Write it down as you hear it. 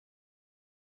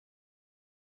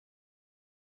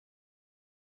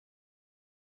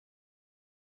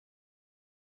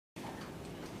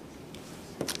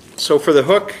So for the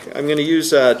hook, I'm going to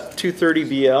use 230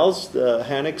 BLs, the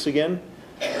Hannix again,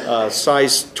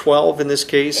 size 12 in this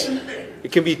case.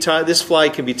 It can be tied. This fly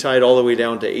can be tied all the way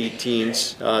down to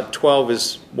 18s. 12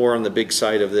 is more on the big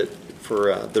side of it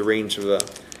for the range of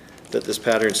that this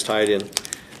pattern's tied in.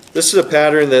 This is a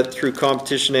pattern that through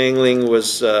competition angling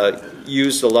was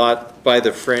used a lot by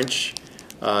the French.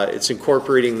 It's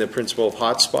incorporating the principle of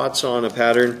hot spots on a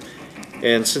pattern,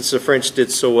 and since the French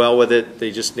did so well with it, they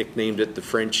just nicknamed it the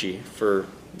Frenchie for,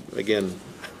 again,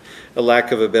 a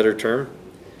lack of a better term.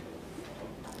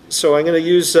 So I'm going to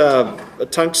use a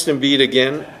tungsten bead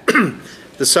again.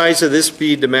 The size of this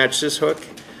bead to match this hook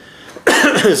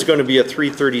is going to be a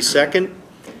 3/32.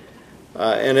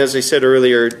 And as I said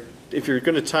earlier, if you're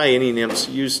going to tie any nymphs,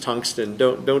 use tungsten.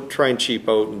 Don't try and cheap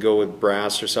out and go with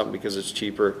brass or something because it's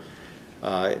cheaper.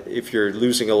 If you're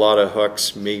losing a lot of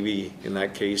hooks, maybe in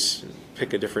that case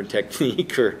pick a different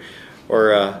technique,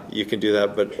 or you can do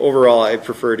that. But overall, I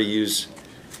prefer to use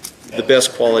the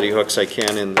best quality hooks I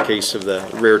can in the case of the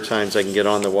rare times I can get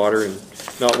on the water and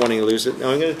not wanting to lose it.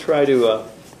 Now I'm going to try to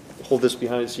hold this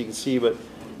behind so you can see, but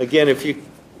again, if you,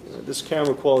 this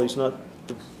camera quality is not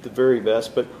the very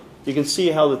best, but you can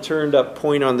see how the turned up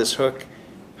point on this hook,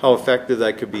 how effective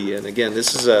that could be. And again,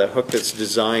 this is a hook that's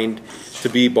designed to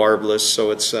be barbless, so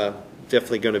it's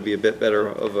definitely going to be a bit better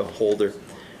of a holder.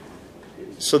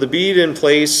 So the bead in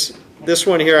place, this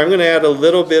one here, I'm going to add a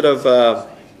little bit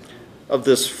of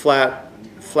this flat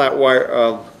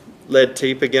wire lead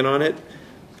tape again on it,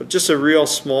 but just a real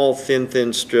small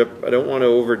thin strip. I don't want to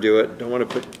overdo it, don't want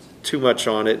to put too much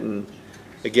on it and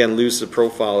again lose the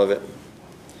profile of it.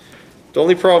 The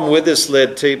only problem with this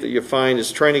lead tape that you find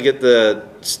is trying to get the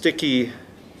sticky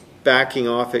backing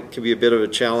off it can be a bit of a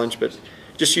challenge, but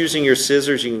just using your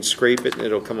scissors you can scrape it and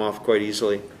it'll come off quite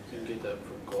easily. You can get that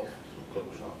from golf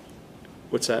club shops.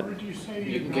 What's that?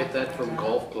 You can get that from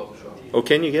golf club shops. Oh,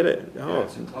 can you get it?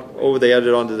 Oh, they added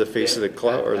it onto the face of the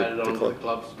club, or added the onto club. the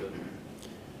club's good.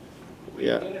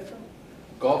 Yeah.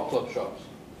 Golf club shops.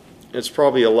 It's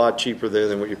probably a lot cheaper there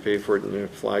than what you pay for it in a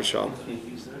fly shop.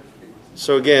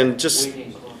 So again, just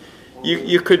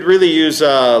you could really use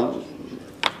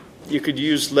you could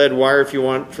use lead wire if you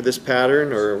want for this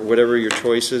pattern, or whatever your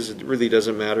choice is. It really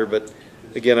doesn't matter. But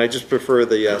again, I just prefer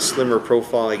the slimmer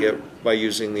profile I get by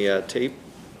using the tape.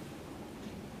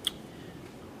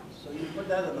 So you put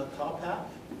that in the top half?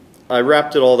 I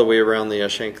wrapped it all the way around the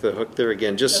shank of the hook there.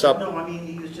 Again, just up. No, I mean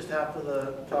you use just half of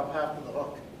the top half of the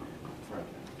hook.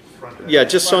 Yeah,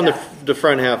 just on the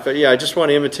front half. Yeah, I just want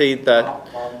to imitate that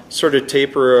sort of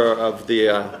taper of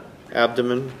the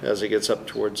abdomen as it gets up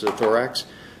towards the thorax.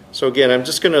 So again, I'm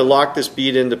just going to lock this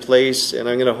bead into place, and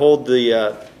I'm going to hold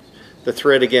the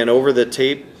thread again over the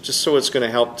tape, just so it's going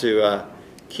to help to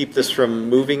keep this from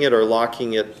moving it or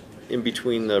locking it in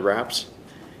between the wraps.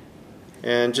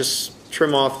 And just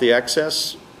trim off the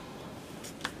excess.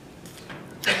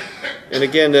 And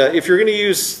again, if you're going to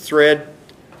use thread,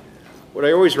 what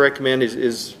I always recommend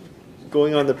is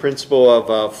going on the principle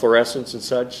of fluorescence and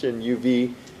such, and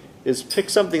UV, is pick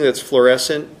something that's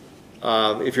fluorescent.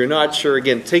 If you're not sure,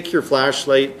 again, take your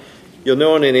flashlight. You'll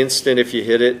know in an instant if you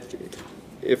hit it,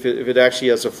 if it actually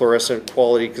has a fluorescent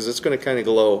quality, because it's going to kind of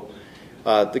glow.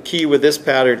 The key with this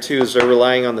pattern too is they're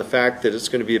relying on the fact that it's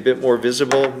going to be a bit more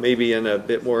visible, maybe in a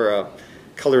bit more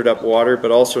colored up water, but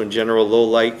also in general low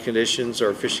light conditions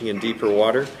or fishing in deeper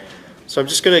water. So I'm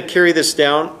just going to carry this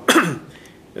down,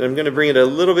 and I'm going to bring it a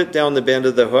little bit down the bend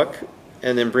of the hook,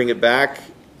 and then bring it back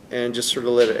and just sort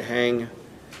of let it hang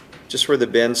just where the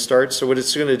bend starts. So what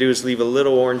it's going to do is leave a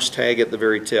little orange tag at the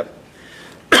very tip.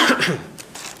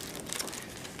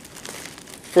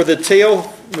 For the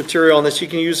tail material on this, you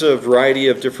can use a variety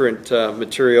of different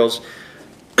materials.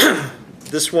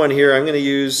 This one here, I'm going to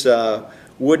use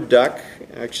wood duck.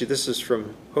 Actually, this is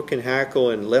from Hook and Hackle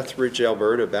in Lethbridge,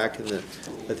 Alberta, back in the,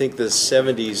 I think, the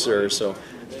 70s or so.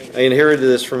 I inherited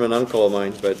this from an uncle of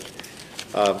mine, but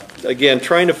again,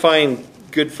 trying to find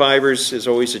good fibers is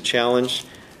always a challenge.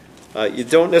 You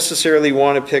don't necessarily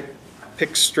want to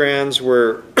pick strands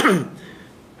where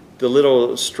the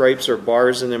little stripes or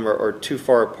bars in them are too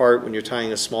far apart when you're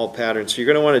tying a small pattern. So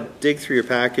you're going to want to dig through your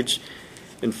package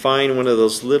and find one of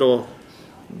those little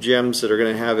gems that are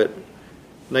going to have it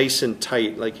nice and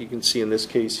tight, like you can see in this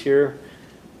case here,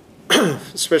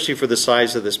 especially for the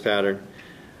size of this pattern.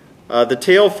 The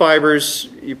tail fibers,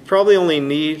 you probably only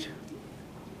need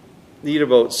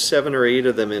about 7 or 8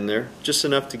 of them in there, just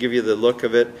enough to give you the look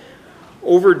of it.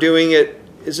 Overdoing it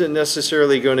isn't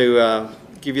necessarily going to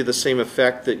give you the same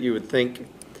effect that you would think.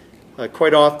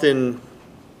 Quite often,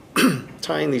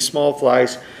 tying these small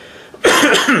flies,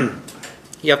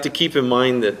 you have to keep in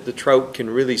mind that the trout can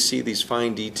really see these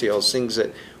fine details, things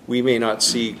that we may not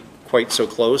see quite so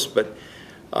close, but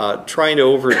trying to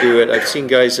overdo it. I've seen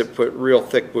guys that put real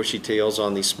thick bushy tails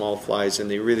on these small flies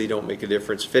and they really don't make a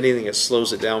difference. If anything, it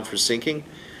slows it down for sinking.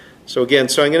 So again,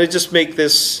 so I'm going to just make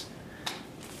this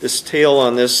tail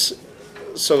on this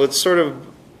so it's sort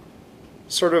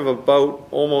of about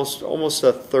almost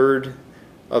a third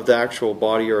of the actual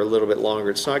body or a little bit longer.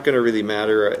 It's not going to really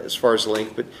matter as far as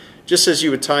length, but just as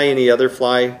you would tie any other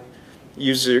fly,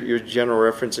 use your general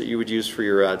reference that you would use for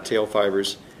your tail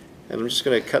fibers. And I'm just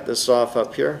going to cut this off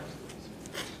up here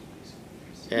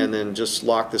and then just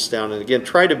lock this down. And again,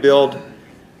 try to build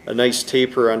a nice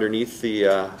taper underneath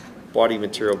the body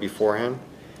material beforehand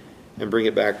and bring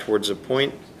it back towards the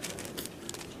point.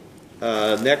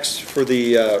 Next, for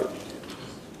the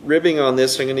ribbing on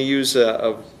this, I'm going to use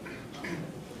they're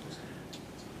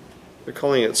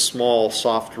calling it small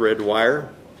soft red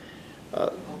wire.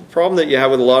 The problem that you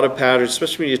have with a lot of patterns,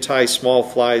 especially when you tie small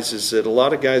flies, is that a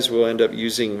lot of guys will end up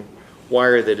using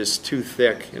wire that is too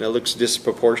thick and it looks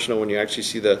disproportional when you actually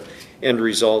see the end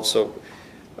result. So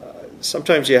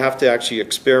sometimes you have to actually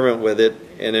experiment with it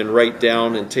and then write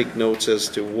down and take notes as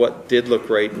to what did look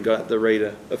right and got the right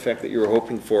effect that you were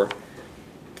hoping for.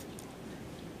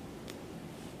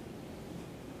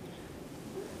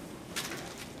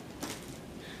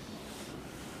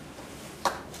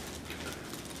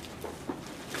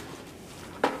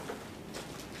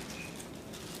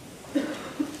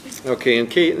 Okay,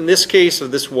 in this case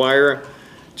of this wire,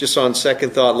 just on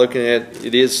second thought looking at it,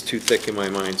 it is too thick in my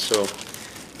mind. So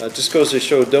it just goes to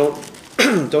show,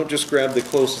 don't just grab the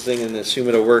closest thing and assume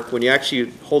it'll work. When you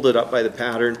actually hold it up by the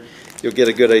pattern, you'll get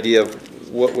a good idea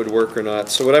of what would work or not.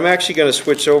 So what I'm actually going to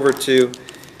switch over to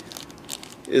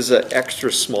is an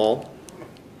extra small.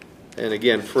 And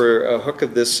again, for a hook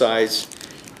of this size,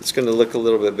 it's going to look a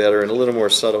little bit better and a little more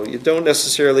subtle. You don't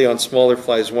necessarily on smaller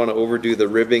flies want to overdo the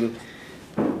ribbing.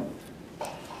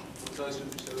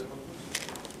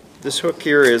 This hook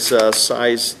here is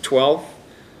size 12.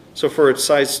 So for a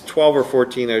size 12 or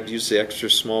 14, I would use the extra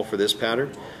small for this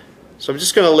pattern. So I'm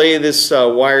just going to lay this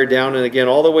wire down, and again,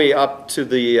 all the way up to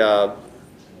the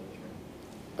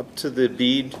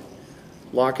bead,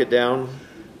 lock it down,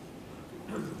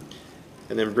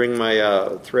 and then bring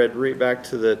my thread right back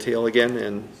to the tail again,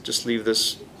 and just leave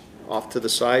this off to the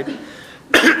side.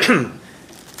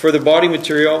 For the body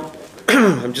material,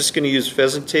 I'm just going to use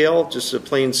pheasant tail, just a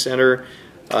plain center.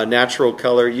 Natural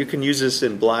color. You can use this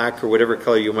in black or whatever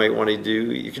color you might want to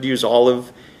do. You could use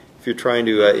olive if you're trying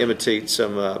to imitate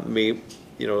some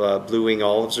blue wing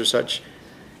olives or such.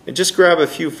 And just grab a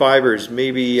few fibers,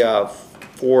 maybe 4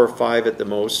 or 5 at the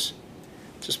most.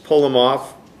 Just pull them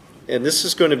off. And this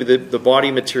is going to be the body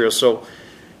material. So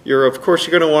of course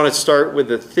you're going to want to start with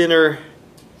the thinner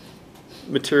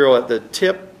material at the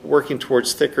tip, working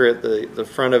towards thicker at the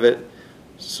front of it.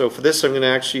 So for this, I'm going to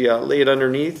actually lay it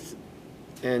underneath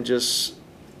and just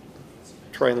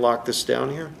try and lock this down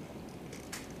here,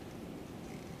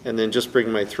 and then just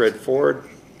bring my thread forward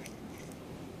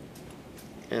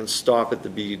and stop at the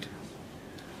bead.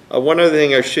 One other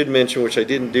thing I should mention, which I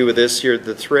didn't do with this here,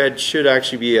 the thread should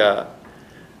actually be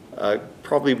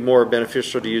probably more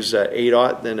beneficial to use a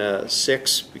 8/0 than a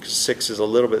 6, because 6 is a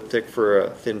little bit thick for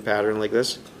a thin pattern like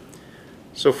this.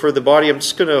 So for the body, I'm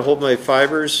just going to hold my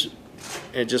fibers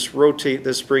and just rotate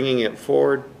this, bringing it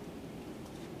forward.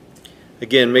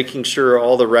 Again, making sure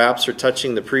all the wraps are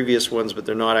touching the previous ones, but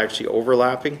they're not actually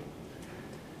overlapping.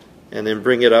 And then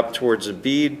bring it up towards the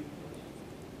bead.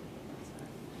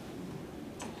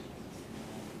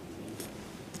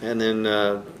 And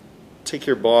then take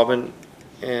your bobbin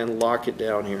and lock it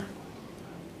down here.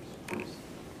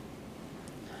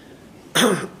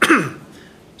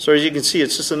 So as you can see,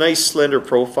 it's just a nice slender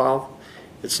profile.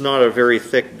 It's not a very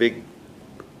thick, big,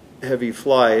 heavy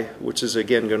fly, which is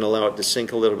again going to allow it to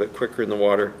sink a little bit quicker in the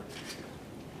water.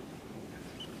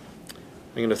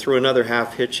 I'm going to throw another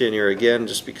half hitch in here again,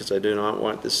 just because I do not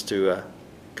want this to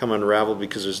come unraveled,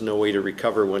 because there's no way to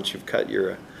recover once you've cut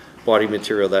your body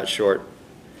material that short.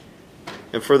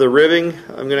 And for the ribbing,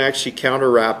 I'm going to actually counter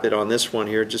wrap it on this one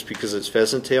here, just because it's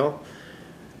pheasant tail.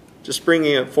 Just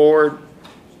bringing it forward,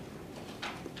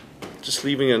 just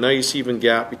leaving a nice even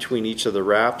gap between each of the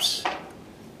wraps.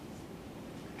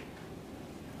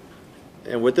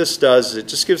 And what this does is it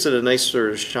just gives it a nice sort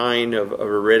of shine of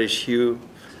a reddish hue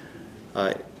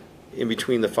in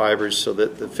between the fibers, so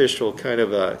that the fish will kind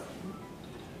of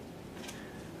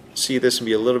see this and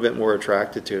be a little bit more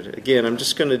attracted to it. Again, I'm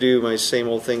just going to do my same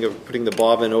old thing of putting the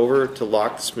bobbin over to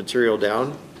lock this material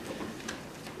down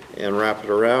and wrap it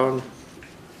around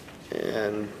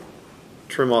and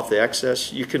trim off the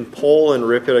excess. You can pull and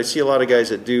rip it. I see a lot of guys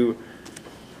that do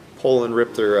pull and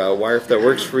rip their wire. If that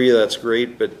works for you, that's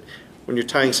great, but when you're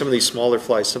tying some of these smaller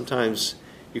flies, sometimes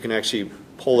you can actually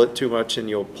pull it too much and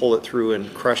you'll pull it through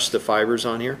and crush the fibers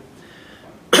on here.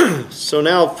 So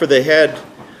now for the head,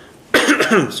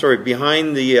 sorry,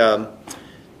 behind the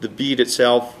bead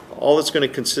itself, all it's going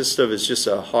to consist of is just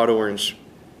a hot orange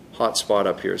hot spot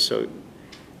up here. So you're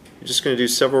just going to do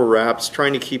several wraps,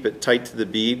 trying to keep it tight to the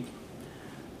bead.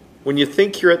 When you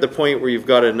think you're at the point where you've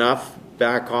got enough,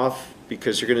 back off,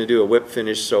 because you're going to do a whip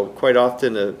finish. So quite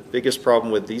often the biggest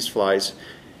problem with these flies,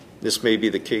 this may be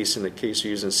the case in the case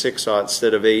you're using 6/0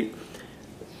 instead of 8,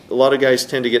 a lot of guys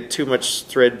tend to get too much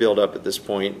thread buildup at this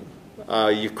point.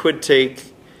 You could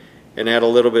take and add a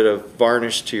little bit of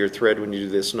varnish to your thread when you do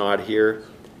this knot here.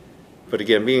 But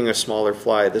again, being a smaller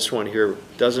fly, this one here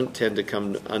doesn't tend to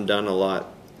come undone a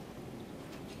lot.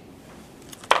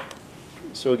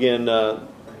 So again,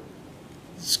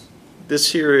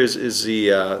 this here is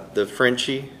the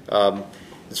Frenchie.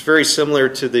 It's very similar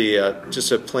to the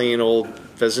just a plain old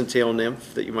pheasant tail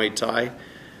nymph that you might tie.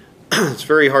 It's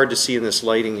very hard to see in this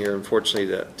lighting here,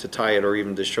 unfortunately, to tie it or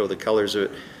even to show the colors of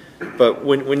it. But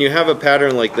when you have a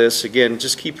pattern like this, again,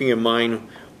 just keeping in mind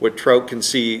what trout can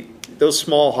see, those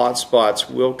small hot spots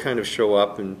will kind of show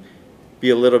up and be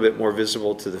a little bit more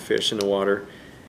visible to the fish in the water.